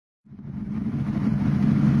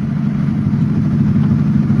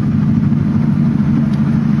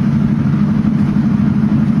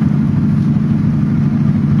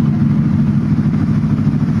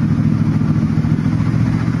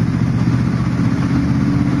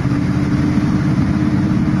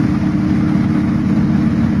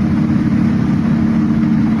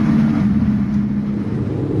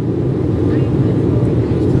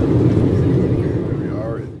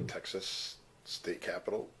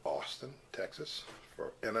Austin, Texas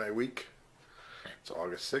for NIWEEK. It's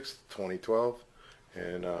August 6th, 2012,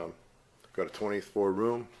 and got a 20th floor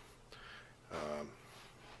room,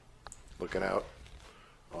 looking out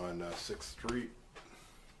on 6th Street,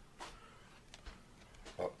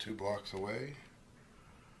 about 2 blocks away,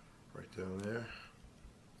 right down there,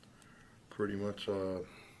 pretty much all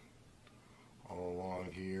along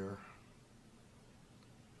here,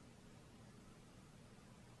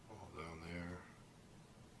 all down there,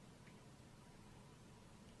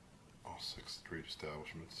 all 6th Street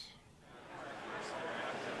establishments.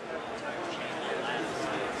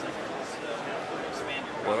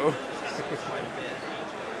 Whoa.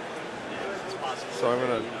 So I'm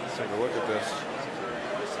going to take a look at this.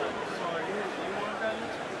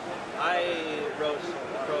 I wrote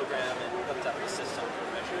the program and hooked up the system for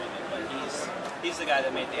measuring it, but he's the guy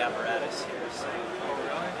that made the apparatus here, so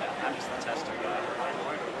I'm just the tester guy.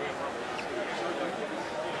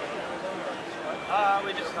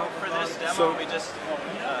 We just, for this demo,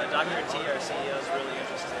 Dr. T, our CEO, is really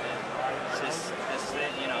interested in this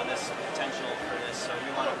potential for this, so we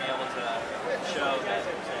want to be able to show that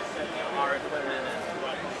our equipment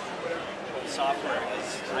and software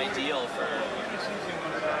is ideal for.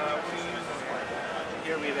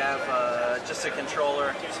 Here we have just a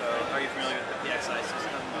controller. So, are you familiar with the PXI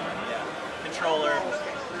system? Yeah, controller.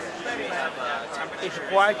 We have temperature. It's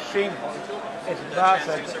quite simple. It's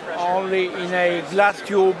based only in a glass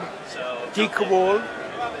tube, thick wall,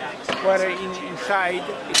 where inside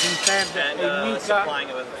is inserted a mica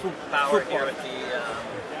support.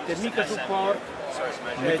 The mica support.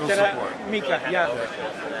 Mica, yeah,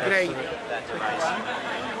 great.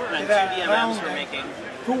 There are around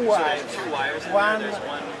 2 wires, one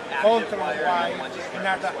control wire,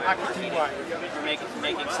 another active wire. We're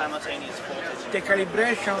making simultaneous voltage. The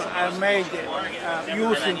calibrations are made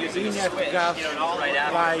using inert gas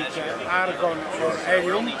like argon or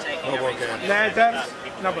helium. Later,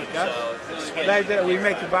 noble gas. Later we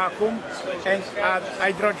make vacuum and add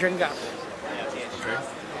hydrogen gas.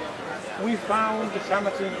 We found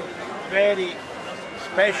something very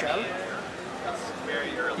special.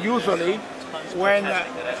 Usually, when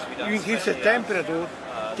you increase the temperature,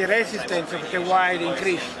 the resistance of the wire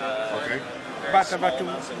increases. Okay. But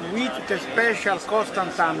with the special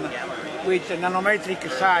constant with nanometric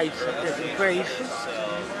size that we face,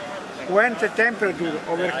 when the temperature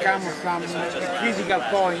overcomes some physical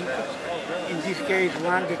point, in this case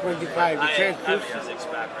 125 Celsius,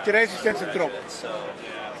 the resistance drops.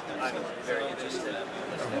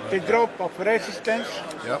 The drop of resistance,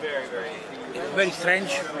 yep. Very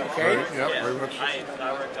strange, okay? Right, yep, very much. I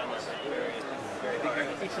worked on this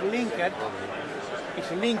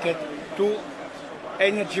It's linked to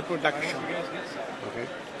energy production. Okay.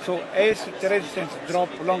 So as the resistance drop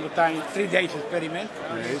long time, 3 days experiment,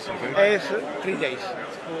 3 days, okay. as 3 days,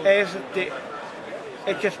 as the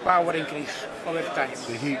HS power increase over time.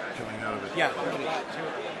 The heat coming out of it. Yeah, increase.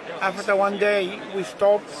 After 1 day, we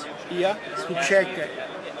stopped here to check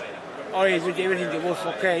everything was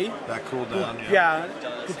okay. That cooled down. Yeah,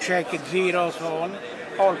 to check zero, so on.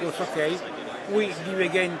 All goes okay. We give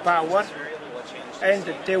again power, and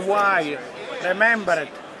the wire remembered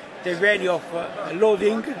the value of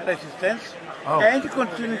loading resistance, and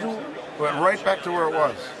continue to. Went right back to where it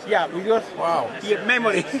was. Yeah, because wow.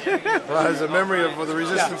 Memory. Well, it has a memory of the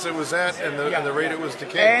resistance it was at and the rate it was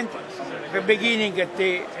decaying. And the beginning,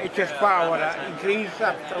 the HS power increase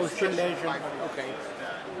after oscillation. Okay.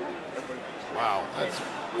 Wow, that's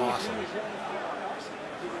awesome.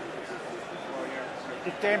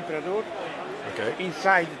 The temperature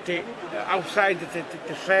inside outside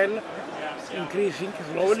the cell increasing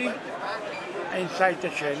slowly inside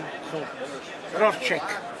the shell. So cross check.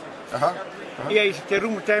 Here is the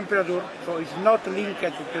room temperature, so it's not linked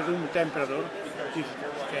to the room temperature. This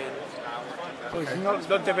scale. So it's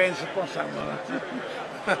not depends upon someone.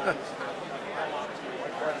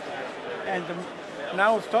 And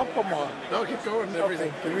now stop or more? No, keep going.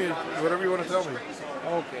 Everything. Give me whatever you want to tell me.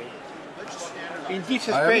 Okay. In this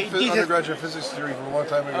I have an undergraduate physics degree from a long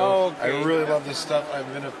time ago. I really love this stuff. I've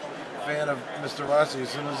been a fan of Mr. Rossi as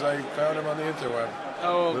soon as I found him on the interweb.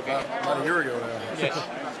 About a year ago now. Yes.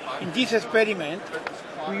 In this experiment,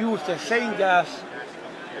 we used the same gas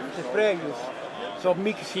as the previous, so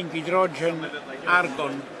mixing hydrogen,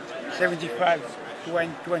 argon, 75 to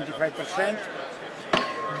 25%,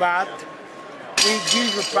 but we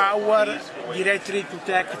give power directly to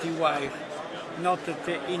the active wire, not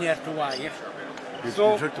the inert wire.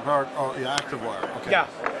 So you took the power, the active wire. Okay. Yeah,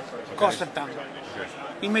 constant time.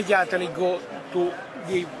 Immediately go to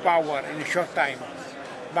give power in a short time,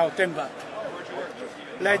 about 10 watt.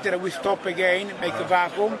 Later we stop again, make a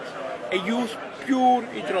vacuum, and use pure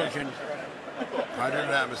hydrogen.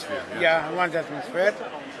 Hydrogen atmosphere. Yeah, 1 atmosphere.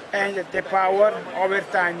 And the power over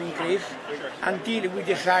time increase until we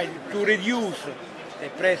decide to reduce the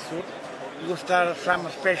pressure. We start some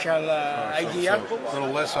special idea. So a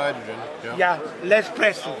little less hydrogen. Yeah, less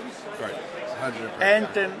pressure. Right. Hydrogen pressure.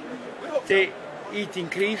 And the heat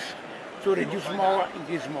increase, to reduce more,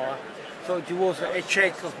 increase more. So it was a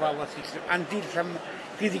check of our system until some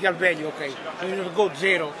critical value, okay. We will go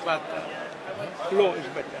 0, but low is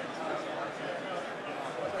better.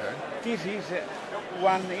 Okay. This is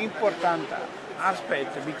one important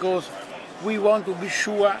aspect because we want to be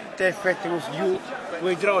sure the effect was due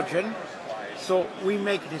to hydrogen. So we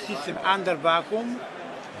make the system under vacuum,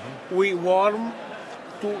 we warm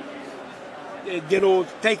to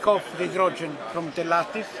take off the hydrogen from the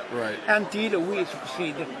lattice until we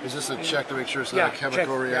succeed. Is this a check to make sure it's not a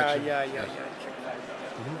chemical reaction? Yeah.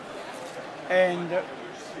 And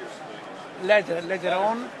later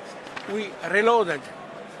on, we reloaded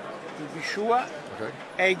to be sure.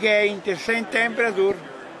 Again, the same temperature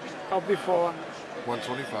of before.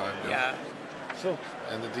 125. Yeah. So.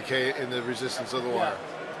 And the decay in the resistance of the wire.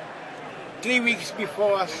 3 weeks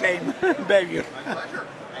before, same behavior.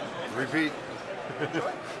 Repeat.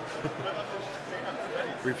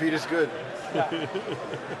 Repeat is good. Yeah.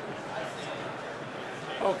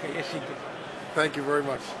 Okay, yes, thank you. Thank you very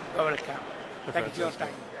much. You're welcome. Thank you for your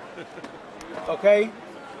time. Okay?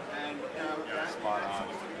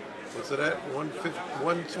 What's it at?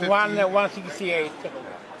 150? 168.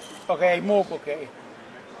 Okay, move, okay.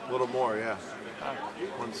 A little more, yeah.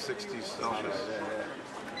 160 Celsius.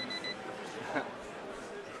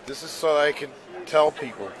 This is so that I can tell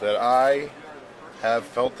people that I have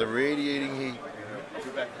felt the radiating heat.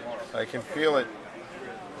 I can feel it.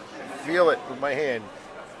 Feel it with my hand.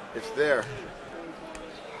 It's there.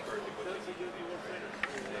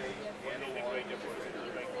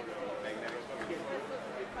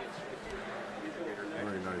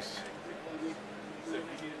 Very nice.